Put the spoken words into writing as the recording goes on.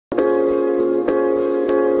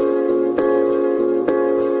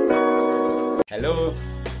Hello,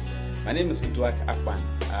 my name is 𝐅𝐨𝐥𝐥𝐨𝐰.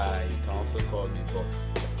 You can also call me Bob,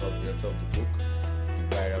 of course, the author of the book,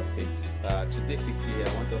 The Viral Faith. Today, quickly, I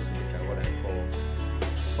want us to look at what I call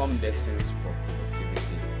some lessons for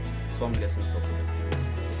productivity. Some lessons for productivity.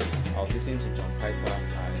 I was listening to John Piper,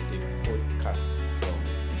 a podcast from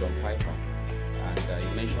John Piper, and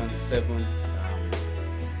he mentioned 7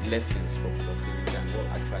 lessons for productivity and what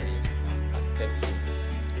actually has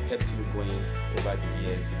kept him going over the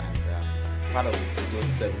years. And part of those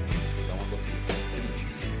 7 principles, I want us to look at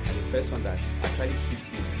 3. And the first one that actually hit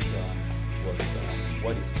me was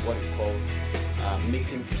what it calls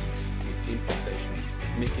making peace with imperfections.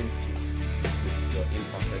 Making peace with your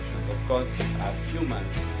imperfections. Of course, as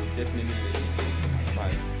humans, we definitely make mistakes in our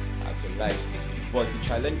paths to life. But the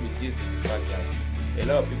challenge with this is the fact that a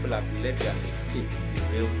lot of people have let their mistake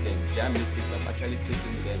derail them. Their mistakes have actually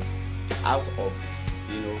taken them out of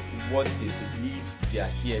what they believe they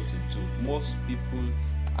are here to do. Most people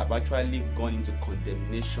have actually gone into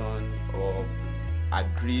condemnation or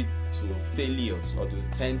agreed to failures or to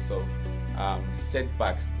terms of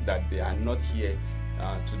setbacks that they are not here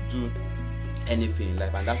to do anything in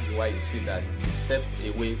life, and that is why you see that they step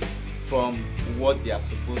away from what they are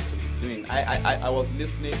supposed to be doing. I was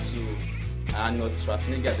listening to Arnold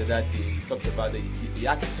Schwarzenegger the other day. He talked about he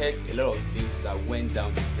acted a lot of things that went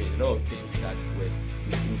down the drain, a lot of things that were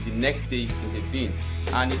the next day in the bin,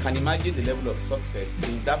 and you can imagine the level of success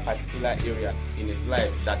in that particular area in his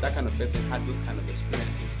life that kind of person had those kind of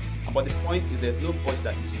experiences. But the point is, there's nobody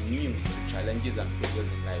that is immune to challenges and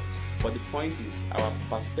failures in life. But the point is, our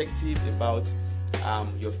perspective about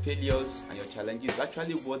your failures and your challenges is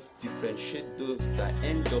actually what differentiate those that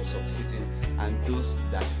end up succeeding and those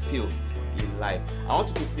that fail in life. I want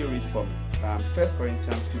to quickly read from 1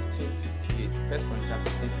 Corinthians 15:58. 1 Corinthians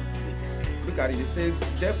 15:58. Look at it. It says,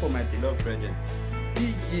 "Therefore, my beloved brethren,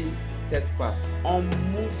 be ye steadfast,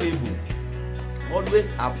 unmovable,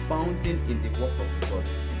 always abounding in the work of the Lord.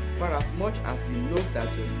 For as much as you know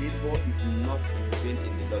that your labor is not in vain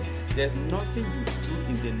in the Lord." There's nothing you do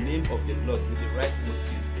in the name of the Lord with the right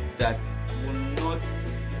motive that will not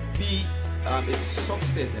be a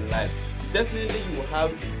success in life. Definitely you will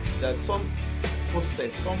have that some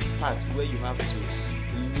process, some part where you have to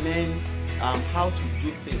learn how to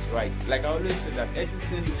do things right. Like I always say that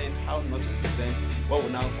Edison learned how not to present what we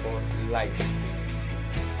now call light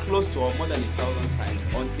close to or more than 1,000 times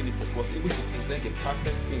until he was able to present a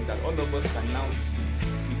perfect thing that all of us can now see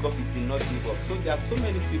because he did not give up. So there are so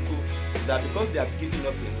many people that because they have given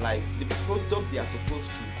up in life, the product they are supposed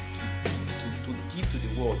to give to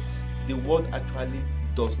the world actually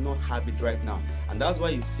does not have it right now. And that's why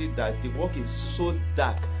you see that the work is so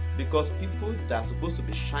dark, because people that are supposed to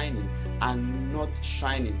be shining are not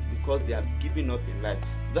shining because they have given up in life.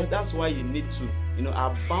 That's why you need to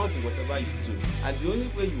abound in whatever you do. And the only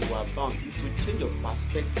way you will abound is to change your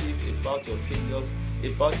perspective about your failures,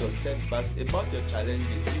 about your setbacks, about your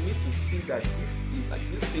challenges. You need to see that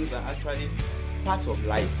these things are actually part of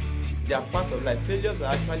life. They are part of life. Failures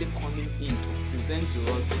are actually coming in to present to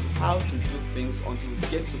us how to do things until we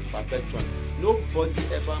get to perfection. Nobody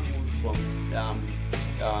ever moved from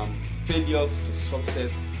failures to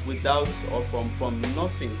success without, or from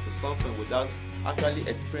nothing to something without actually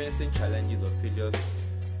experiencing challenges or failures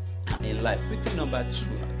in life. Quickly, number 2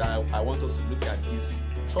 that I want us to look at is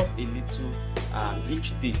chop a little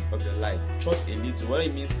each day of your life. Chop a little. What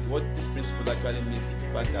it means, what this principle actually means, is the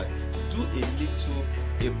fact that do a little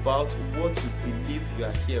about what you believe you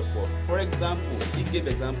are here for. For example, he gave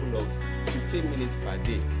example of 15 minutes per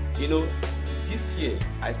day. This year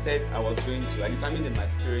I said I determined in my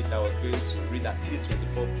spirit I was going to read at least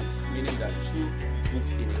 24 books, meaning that 2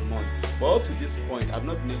 books in a month. But up to this point, I've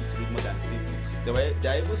not been able to read more than 3 books.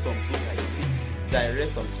 There are even some books I picked that I read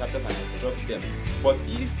some chapters and I dropped them. But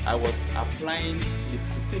if I was applying the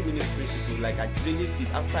 15 minutes principle like I really did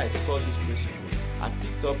after I saw this principle, I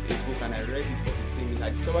picked up a book and I read it for 15 minutes. I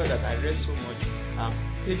discovered that I read so much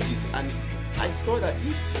pages, and I discovered that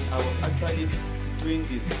if I was actually doing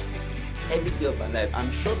this every day of my life,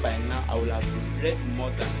 I'm sure by now I will have read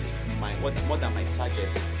more than my target.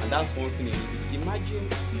 And that's one thing you need to do. Imagine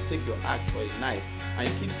you take your axe or a knife and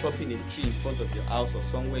you keep chopping a tree in front of your house or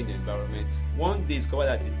somewhere in the environment. One day discover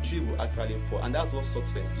that the tree will actually fall, and that's what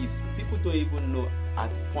success is. People don't even know at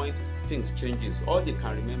the point things changes. All they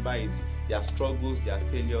can remember is their struggles, their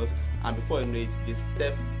failures, and before you know it, they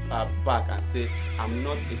step back and say, I'm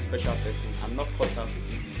not a special person, I'm not cut out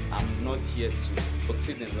to do this, I'm not here to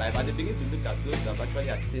succeed in life. And they begin to look at those that have actually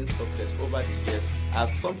attained success over the years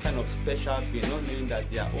as some kind of special being, not knowing that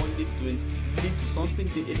they are only doing lead to something,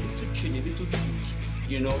 a little change, a little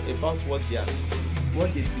tweak, about what they are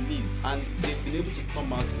what they believe, and they've been able to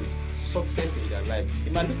come out with success in their life.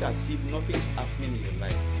 It might look as if nothing is happening in your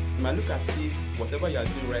life. It might look as if whatever you are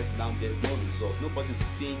doing right now, there's no result. Nobody's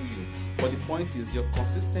seeing you. But the point is your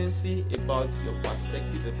consistency about your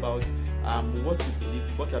perspective about what you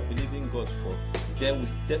believe, what you're believing God for, then will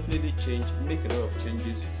definitely change, make a lot of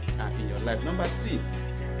changes in your life. Number 3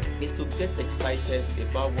 is to get excited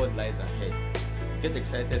about what lies ahead. Get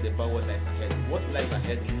excited about what lies ahead. What lies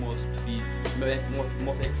ahead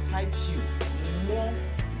must excite you more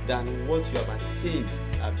than what you have attained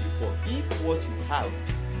before. If what you have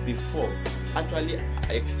before actually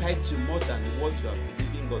excites you more than what you are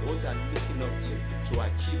believing God, what you are looking up to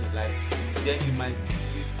achieve in life, then you might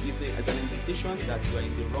it's an indication that you are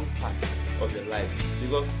in the wrong path of your life.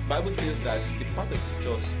 Because the Bible says that the path of the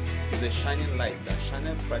just is a shining light that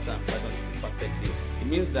shineth brighter and brighter unto the perfect day. It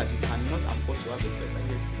means that you cannot afford to have a better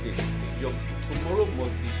yesterday. Your tomorrow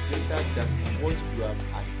must be greater than what you have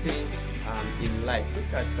attained in life.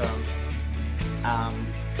 Look at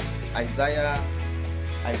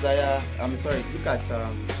look at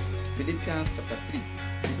Philippians chapter 3.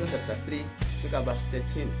 Philippians chapter 3, look at verse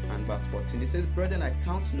 13 and verse 14. It says, "Brethren, I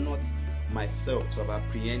count not myself to have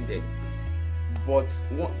apprehended, but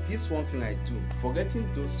this one thing I do, forgetting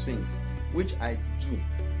those things which I do,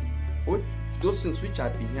 those things which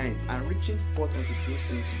are behind, and reaching forth unto those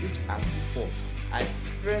things which are before, I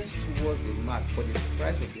press towards the mark for the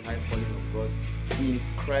prize of the high calling of God in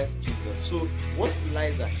Christ Jesus." So what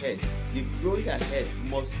lies ahead, the glory ahead,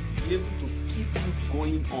 must be able to keep you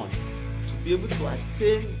going on, to be able to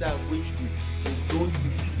attain that which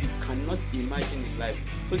you cannot imagine in life.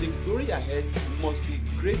 So the glory ahead must be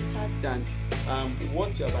greater than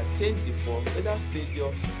what you have attained before, whether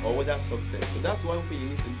failure or whether success. So that's one thing you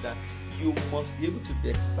need to do, that you must be able to be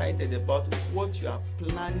excited about what you are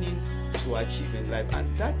planning to achieve in life,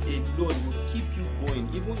 and that alone will keep you going.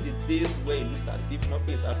 Even the days where it looks as if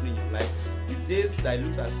nothing is happening in your life, the days that it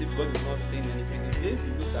looks as if God is not saying anything, the days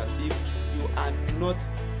it looks as if you are not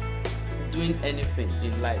doing anything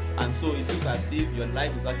in life, and so it looks as if your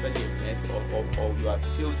life is actually a mess, or you are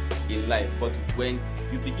failed in life. But when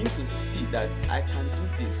you begin to see that I can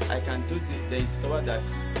do this, then you discover that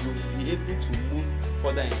you will be able to move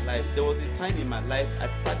further in life. There was a time in my life I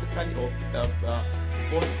practically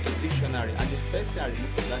bought a dictionary, and the first thing I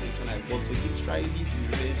removed from that dictionary was to literally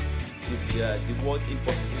erase the word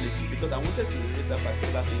impossibility, because I wanted to erase that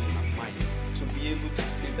particular thing in my mind, to be able to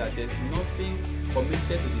see that there's nothing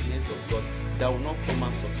committed to the hands of God that will not come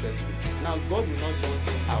out successful. Now, God will not launch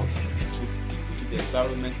you out to people, to the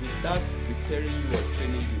environment, without preparing you or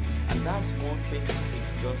training you. And that's one thing this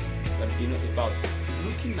is just about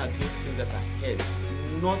looking at those things that are ahead,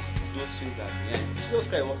 not those things that are behind. Jesus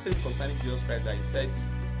Christ was saying concerning Jesus Christ that he said,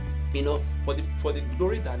 for the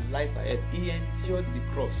glory that lies ahead, he endured the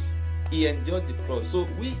cross. He endured the cross. So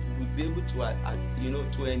we will be able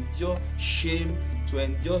to endure shame, to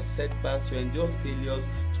endure setbacks, to endure failures,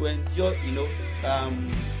 to endure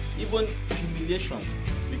even humiliations,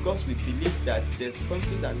 because we believe that there's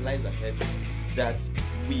something that lies ahead that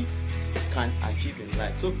we can achieve in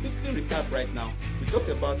life. So quickly recap right now. We talked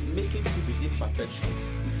about making peace with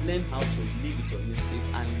imperfections, learn how to live with your mistakes,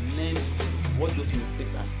 and learn what those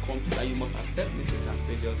mistakes are come to, that you must accept mistakes and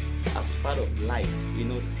failures as part of life.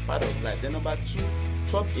 It's part of life. Then number 2,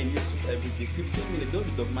 chop a little every day, 15 minutes. Don't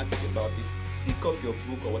be dogmatic about it. Pick up your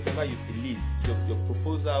book or whatever you believe, your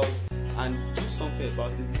proposals, and do something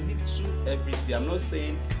about it. Little every day. I'm not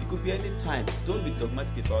saying it could be any time. Don't be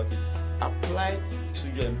dogmatic about it. Apply to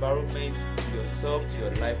your environment, to yourself, to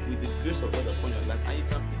your life, with the grace of God upon your life, and you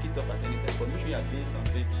can pick it up at any time. But make sure you are doing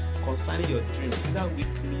something concerning your dreams, either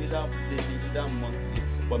weekly, either daily, either monthly.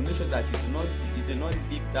 But make sure that you do not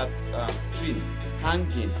leave that dream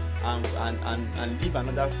hanging and live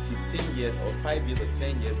another 15 years or 5 years or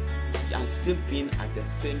 10 years and still being at the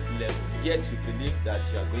same level, yet you believe that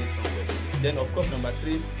you are going somewhere. Then of course, number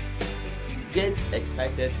 3, get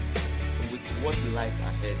excited with what lies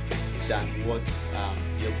ahead than what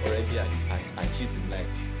you've already achieved in life.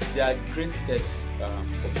 There are great steps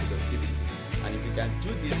for productivity, and if you can do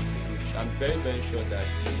this, I'm very, very sure that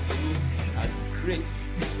you will do great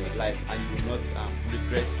in your life, and you will not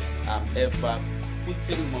regret ever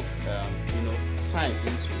putting more time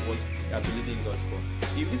into what you are believing God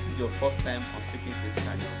for. If this is your first time on Speaking to this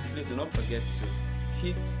channel, please do not forget to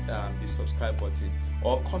hit the subscribe button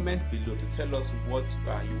or comment below to tell us what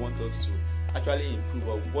you want us to actually improve,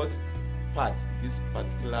 or what part this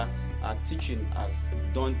particular teaching has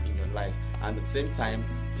done in your life. And at the same time,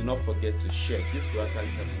 do not forget to share. This will actually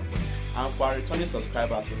help somebody. And for our returning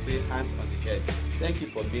subscribers, we say hands on the head. Thank you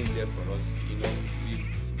for being there for us.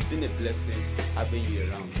 We've been a blessing having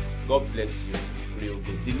you around. God bless you real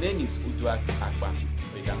good. The name is 𝐅𝐨𝐥𝐥𝐥𝐿.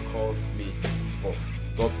 You can call me Prof.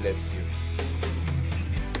 God bless you.